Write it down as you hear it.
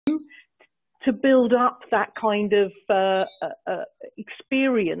to build up that kind of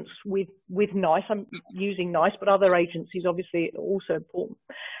experience with NICE. I'm using NICE, but other agencies obviously are also important.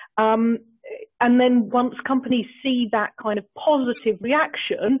 And then once companies see that kind of positive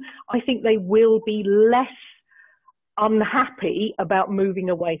reaction, I think they will be less unhappy about moving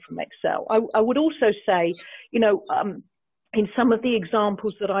away from Excel. I would also say, you know, in some of the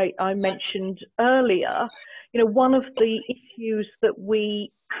examples that I mentioned earlier, you know, one of the issues that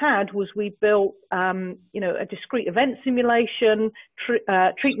we had was we built, you know, a discrete event simulation,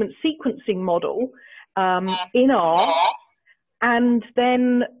 treatment sequencing model in R, and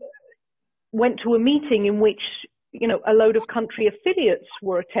then went to a meeting in which, you know, a load of country affiliates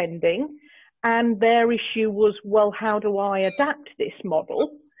were attending, and their issue was, well, how do I adapt this model?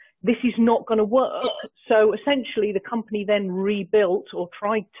 This is not going to work. So essentially the company then rebuilt, or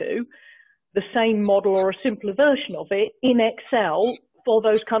tried to, the same model or a simpler version of it in Excel for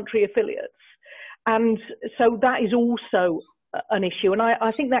those country affiliates. And so that is also an issue. And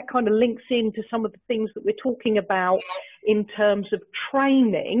I think that kind of links into some of the things that we're talking about in terms of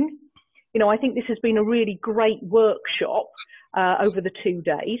training. You know, I think this has been a really great workshop over the 2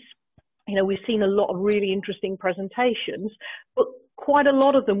 days. You know, we've seen a lot of really interesting presentations, but quite a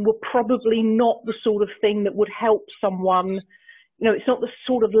lot of them were probably not the sort of thing that would take someone, you know, it's not the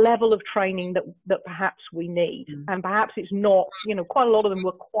sort of level of training that perhaps we need. And perhaps it's not, you know, quite a lot of them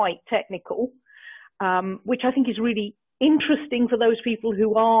were quite technical, which I think is really interesting for those people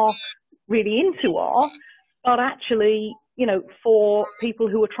who are really into R, but actually, you know, for people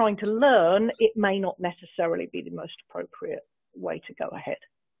who are trying to learn, it may not necessarily be the most appropriate way to go ahead.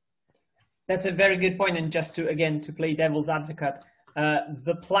 That's a very good point. And just to, again, to play devil's advocate,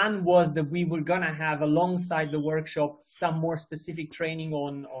 the plan was that we were going to have alongside the workshop some more specific training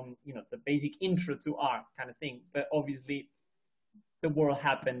on you know, the basic intro to R kind of thing. But obviously the world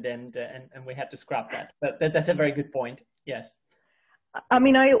happened and we had to scrap that. But that's a very good point. Yes. I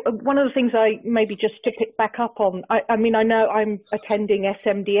mean, one of the things I maybe just to pick back up on, I mean, I know I'm attending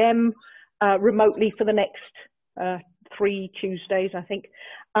SMDM remotely for the next 3 Tuesdays, I think.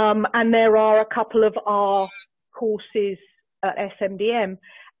 And there are a couple of R courses at SMDM.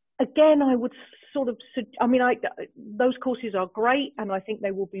 Again, I would sort of, I mean, those courses are great, and I think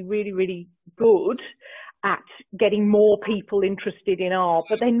they will be really, really good at getting more people interested in R,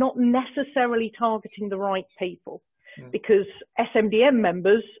 but they're not necessarily targeting the right people, because SMDM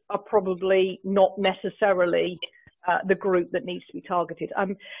members are probably not necessarily the group that needs to be targeted.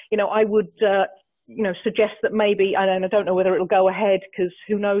 You know, I would, you know, suggest that maybe, I don't know whether it'll go ahead, because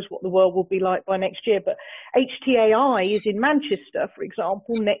who knows what the world will be like by next year, but HTAI is in Manchester, for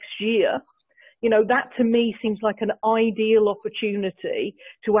example, next year. You know, that to me seems like an ideal opportunity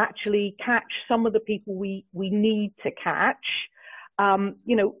to actually catch some of the people we need to catch,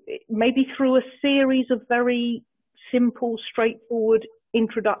 you know, maybe through a series of very simple, straightforward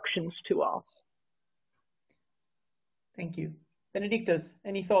introductions to R. Thank you. Benedictus,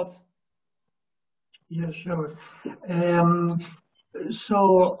 any thoughts? Yeah, sure.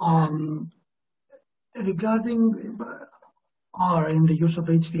 Regarding R and the use of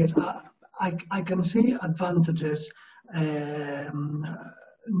HTS, I can see advantages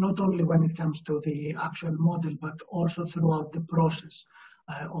not only when it comes to the actual model, but also throughout the process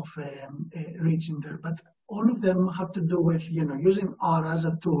of reaching there. But all of them have to do with, you know, using R as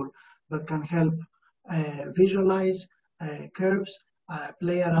a tool that can help visualize curves,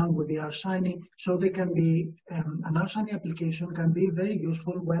 play around with the R-Shiny, so they can be, an R-Shiny application can be very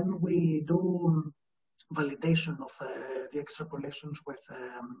useful when we do validation of the extrapolations with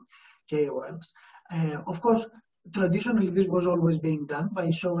KOLs. Of course, traditionally this was always being done by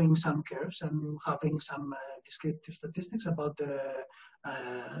showing some curves and having some descriptive statistics about the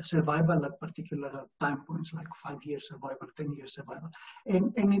survival at particular time points, like 5-year survival, 10-year survival,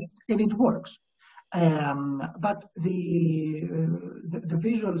 and it works. But the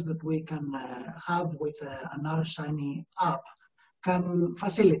visuals that we can have with an R-Shiny app can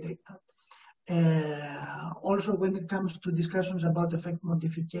facilitate that. Also, when it comes to discussions about effect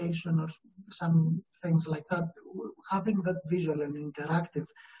modification or some things like that, having that visual and interactive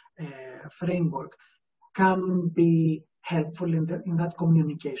framework can be helpful in that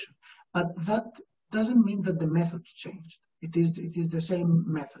communication. But that doesn't mean that the methods changed. It is the same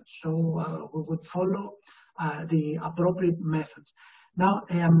method. So we would follow the appropriate methods. Now,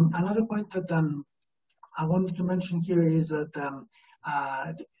 another point that I wanted to mention here is that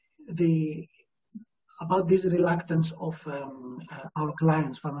about this reluctance of our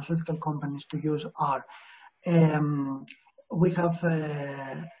clients, pharmaceutical companies, to use R. we have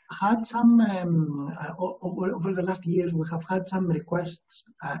had some, over the last years, we have had some requests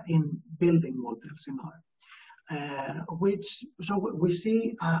in building models in R. So we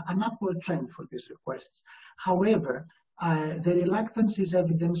see an upward trend for these requests. However, the reluctance is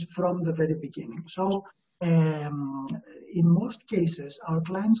evident from the very beginning. So in most cases, our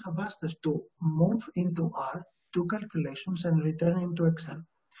clients have asked us to move into R, do calculations, and return into Excel.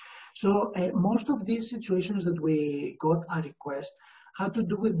 So most of these situations that we got a request had to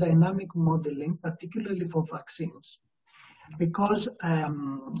do with dynamic modeling, particularly for vaccines, because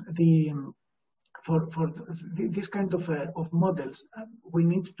for this kind of models, we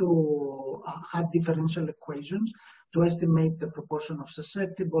need to have differential equations to estimate the proportion of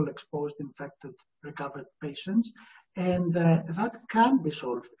susceptible, exposed, infected, recovered patients. And that can be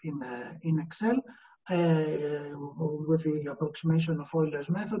solved in Excel with the approximation of Euler's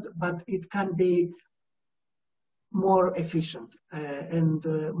method, but it can be more efficient and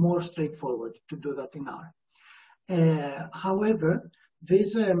more straightforward to do that in R. However,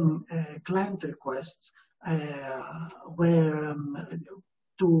 these client requests were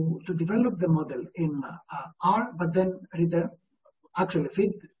to develop the model in R, but then actually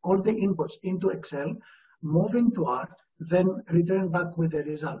feed all the inputs into Excel, move into R, then return back with the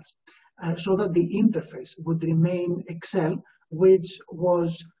results, so that the interface would remain Excel, which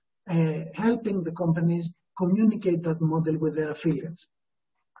was helping the companies communicate that model with their affiliates.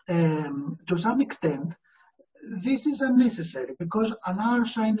 To some extent, this is unnecessary because an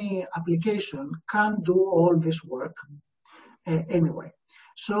R-Shiny application can do all this work anyway.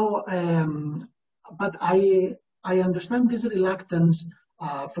 So, but I understand this reluctance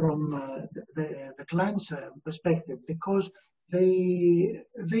from the client's perspective, because they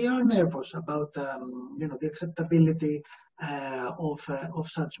are nervous about the acceptability of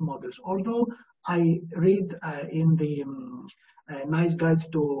such models. Although I read in the NICE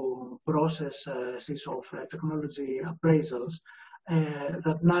guide to processes of technology appraisals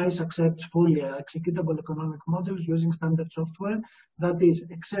that NICE accepts fully executable economic models using standard software, that is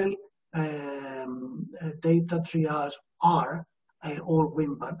Excel, data triage, R, or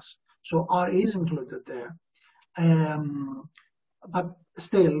WinBugs. So R is included there. But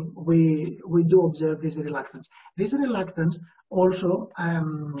still, we do observe this reluctance. This reluctance also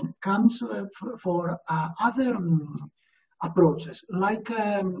comes for other approaches, like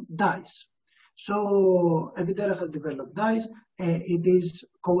DICE. So Evidera has developed DICE. It is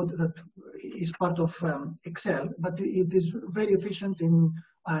code that is part of Excel, but it is very efficient in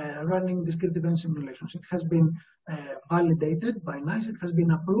running discrete event simulations. It has been validated by NICE, it has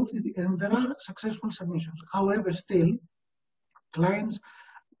been approved, and there are successful submissions. However, still, clients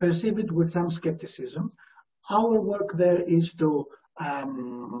perceive it with some skepticism. Our work there is to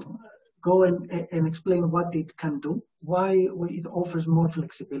go and explain what it can do, why it offers more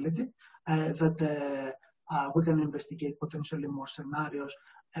flexibility, that we can investigate potentially more scenarios,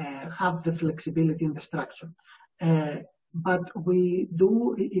 have the flexibility in the structure. But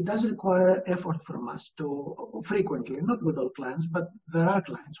it does require effort from us to frequently, not with all clients, but there are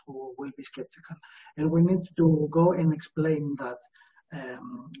clients who will be skeptical, and we need to go and explain that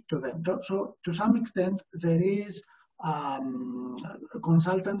to them. So to some extent, there is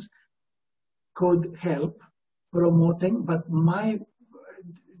consultants could help promoting, but my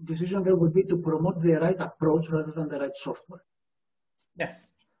decision there would be to promote the right approach rather than the right software.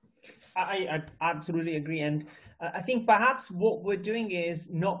 Yes, I absolutely agree. And I think perhaps what we're doing is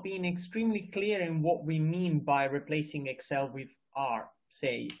not being extremely clear in what we mean by replacing Excel with R,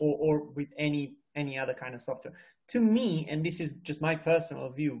 say, or with any other kind of software. To me, and this is just my personal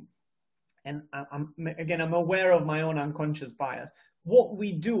view, and I'm aware of my own unconscious bias, what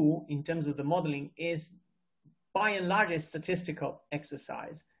we do in terms of the modeling is by and large a statistical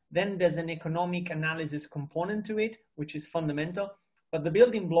exercise. Then there's an economic analysis component to it, which is fundamental, but the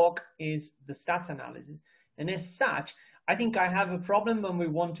building block is the stats analysis. And as such, I think I have a problem when we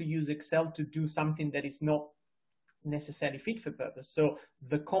want to use Excel to do something that is not necessarily fit for purpose. So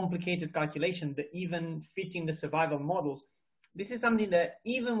the complicated calculation, the even fitting the survival models, this is something that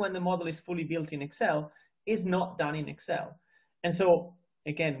even when the model is fully built in Excel, is not done in Excel. And so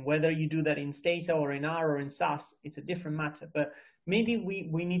again, whether you do that in Stata or in R or in SAS, it's a different matter. But maybe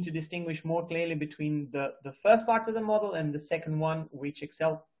we need to distinguish more clearly between the first part of the model and the second one, which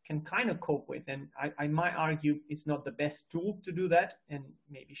Excel can kind of cope with. And I might argue it's not the best tool to do that, and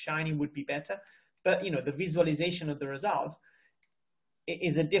maybe Shiny would be better. But the visualization of the results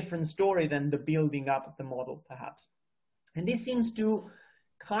is a different story than the building up of the model, perhaps. And this seems to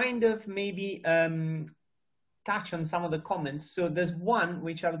kind of maybe touch on some of the comments. So there's one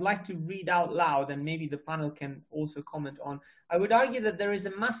which I would like to read out loud, and maybe the panel can also comment on. I would argue that there is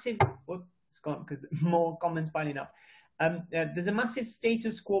a massive, whoops, it's gone because more comments piling up. There's a massive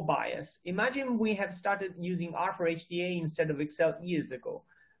status quo bias. Imagine we have started using R-HTA instead of Excel years ago.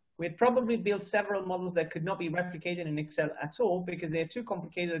 We had probably built several models that could not be replicated in Excel at all because they are too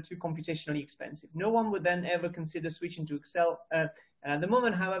complicated or too computationally expensive. No one would then ever consider switching to Excel. At the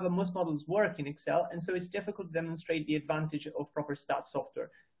moment, however, most models work in Excel, and so it's difficult to demonstrate the advantage of proper stat software,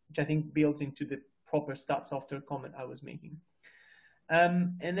 which I think builds into the proper stat software comment I was making.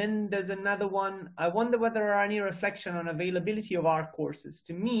 And then there's another one. I wonder whether there are any reflection on availability of R courses.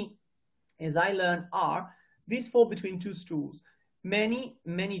 To me, as I learn R, these fall between two stools. Many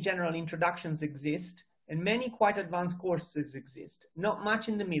general introductions exist, and many quite advanced courses exist. Not much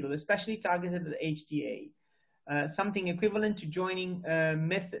in the middle, especially targeted at HTA. Something equivalent to joining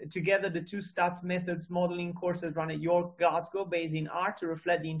together the two stats methods modeling courses run at York, Glasgow, based in R to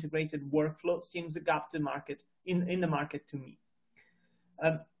reflect the integrated workflow seems a gap to market in the market to me.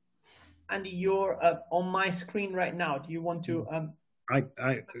 Andy, you're on my screen right now. Do you want to?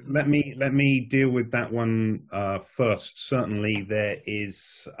 Let me deal with that one first. Certainly, there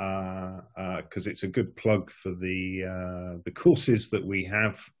is because it's a good plug for the courses that we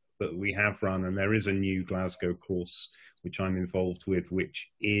have run, and there is a new Glasgow course which I'm involved with, which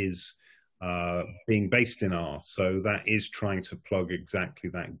is being based in R. So that is trying to plug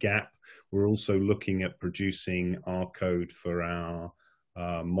exactly that gap. We're also looking at producing R code for our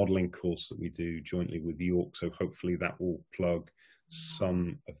modeling course that we do jointly with York. So hopefully that will plug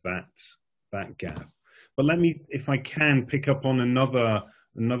some of that gap. But let me, if I can, pick up on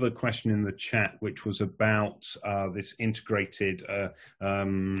another question in the chat, which was about this integrated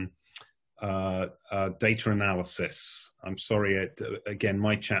data analysis. I'm sorry, again,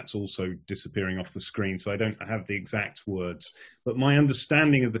 my chat's also disappearing off the screen, so I don't have the exact words. But my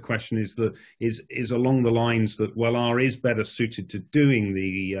understanding of the question is along the lines that, well, R is better suited to doing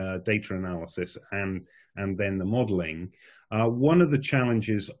the data analysis and then the modeling. One of the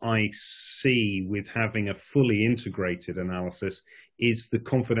challenges I see with having a fully integrated analysis is the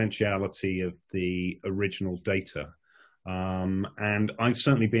confidentiality of the original data. And I've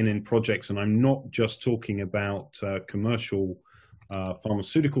certainly been in projects, and I'm not just talking about commercial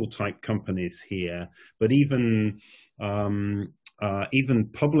pharmaceutical type companies here, but even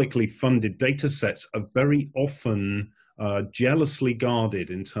publicly funded data sets are very often jealously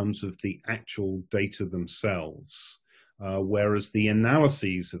guarded in terms of the actual data themselves, whereas the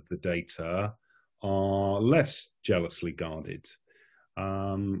analyses of the data are less jealously guarded.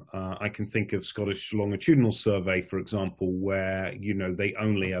 I can think of Scottish Longitudinal Survey, for example, where, you know, they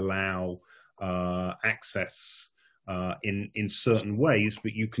only allow access in certain ways,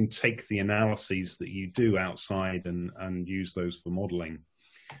 but you can take the analyses that you do outside and use those for modeling.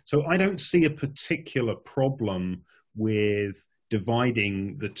 So I don't see a particular problem with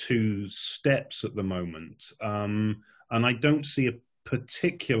dividing the two steps at the moment. And I don't see a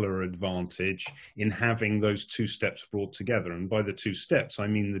particular advantage in having those two steps brought together. And by the two steps, I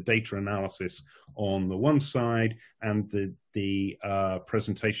mean the data analysis on the one side and the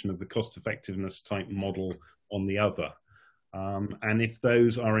presentation of the cost effectiveness type model on the other. And if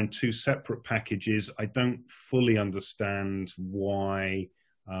those are in two separate packages, I don't fully understand why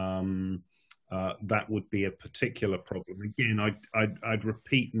that would be a particular problem. Again, I'd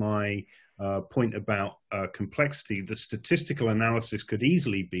repeat my point about complexity. The statistical analysis could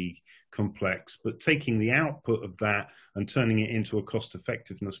easily be complex, but taking the output of that and turning it into a cost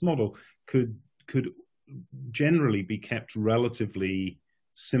effectiveness model could generally be kept relatively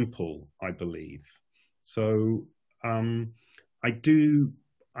simple, I believe. So I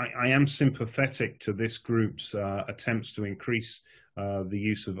am sympathetic to this group's attempts to increase the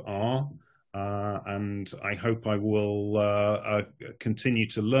use of R. And I hope I will continue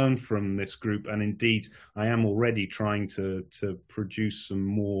to learn from this group. And indeed, I am already trying to produce some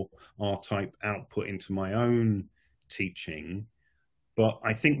more R-type output into my own teaching. But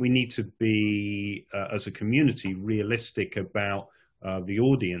I think we need to be, as a community, realistic about the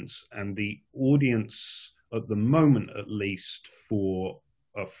audience. And the audience, at the moment at least, for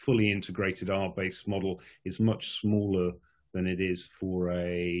a fully integrated R-based model is much smaller than it is for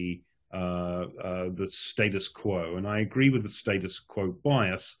the status quo. And I agree with the status quo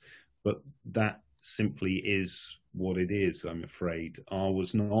bias, but that simply is what it is, I'm afraid. R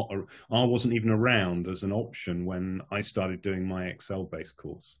wasn't even around as an option when I started doing my Excel-based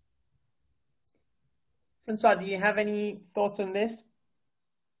course. Francois, do you have any thoughts on this?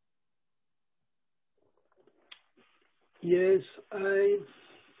 Yes,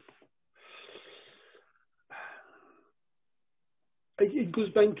 it goes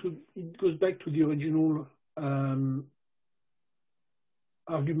back to the original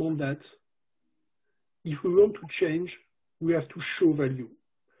argument that if we want to change, we have to show value.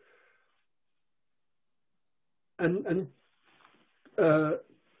 And I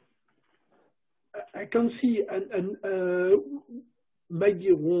can see, and might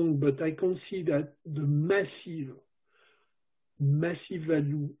be wrong, but I can see that the massive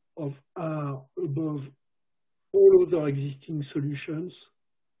value of R above all other existing solutions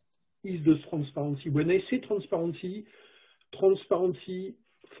is the transparency. When I say transparency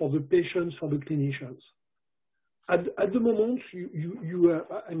for the patients, for the clinicians. At the moment,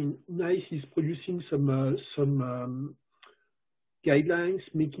 I mean, NICE is producing some guidelines,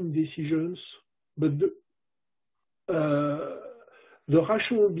 making decisions, but the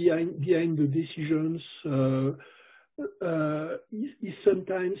rationale behind the decisions is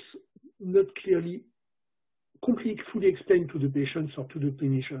sometimes not clearly completely fully explained to the patients or to the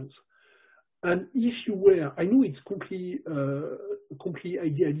clinicians. And if you were, I know it's completely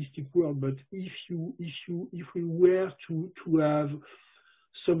idealistic world, but if we were to have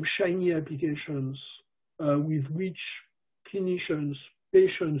some shiny applications with which clinicians,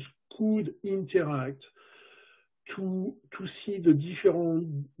 patients could interact to see the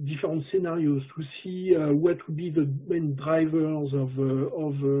different scenarios, to see what would be the main drivers of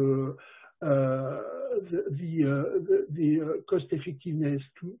the cost effectiveness,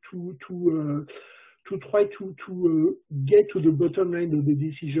 to try to get to the bottom line of the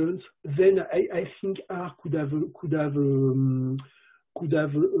decisions, then I think R could have a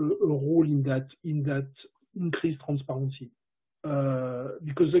role in that increased transparency,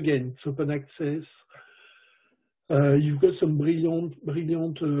 because again, it's open access. You've got some brilliant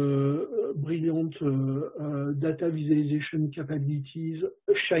data visualization capabilities,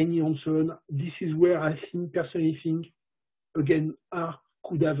 shiny and so on. This is where I personally think, again, R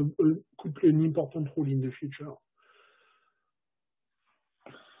could play an important role in the future.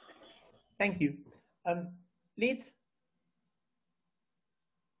 Thank you. Liz?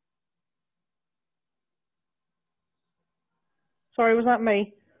 Sorry, was that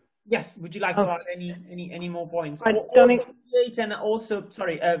me? Yes. Would you like to add any more points? And also,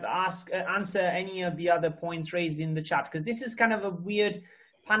 sorry, answer any of the other points raised in the chat, because this is kind of a weird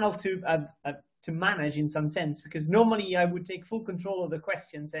panel to manage in some sense, because normally I would take full control of the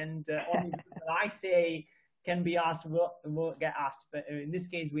questions, and only what I say can be asked will get asked. But in this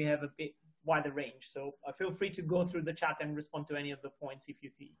case, we have a bit wider range. So feel free to go through the chat and respond to any of the points if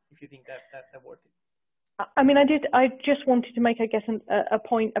you think that they're worth it. I mean, I just wanted to make, I guess, a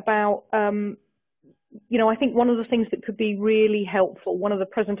point about, you know, I think one of the things that could be really helpful, one of the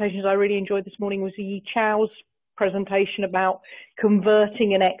presentations I really enjoyed this morning was Yi Chao's presentation about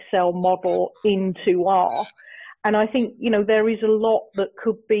converting an Excel model into R. And I think, you know, there is a lot that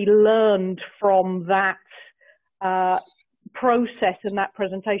could be learned from that process and that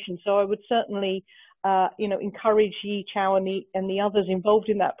presentation. So I would certainly you know, encourage Yi Chao and the others involved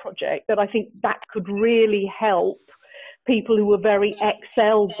in that project, that I think that could really help people who are very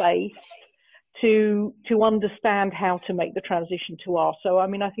Excel based to understand how to make the transition to R. So, I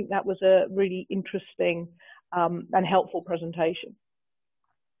mean, I think that was a really interesting and helpful presentation.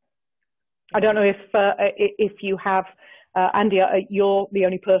 I don't know if you have, Andy, you're the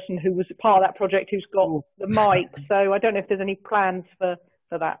only person who was part of that project who's got the mic, so I don't know if there's any plans for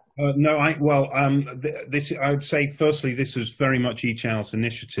that. No, I would say firstly, this is very much Yi Chao's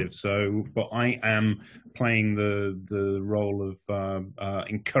initiative. So, but I am playing the role of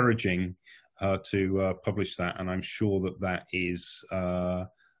encouraging her to publish that, and I'm sure that is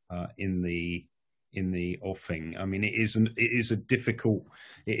in the offing. I mean, it's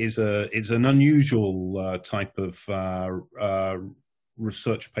an unusual type of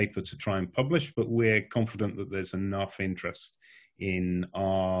research paper to try and publish, but we're confident that there's enough interest in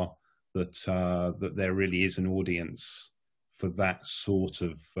R that there really is an audience for that sort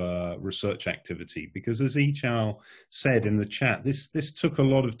of research activity. Because as Yi Chao said in the chat, this took a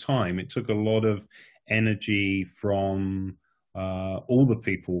lot of time. It took a lot of energy from all the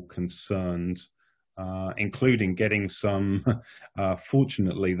people concerned, including getting some,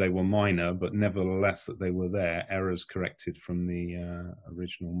 fortunately they were minor, but nevertheless that they were there, errors corrected from the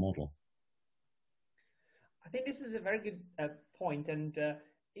original model. I think this is a very good point, and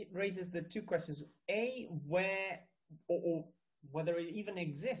it raises the two questions. A, where or whether it even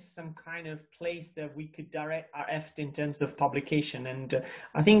exists some kind of place that we could direct our effort in terms of publication. And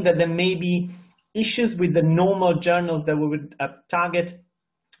I think that there may be issues with the normal journals that we would target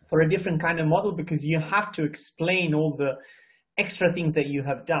for a different kind of model, because you have to explain all the extra things that you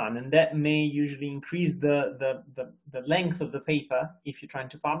have done, and that may usually increase the length of the paper if you're trying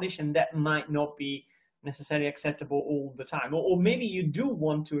to publish, and that might not be necessarily acceptable all the time. Or maybe you do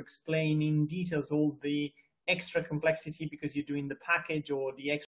want to explain in details all the extra complexity because you're doing the package or the extra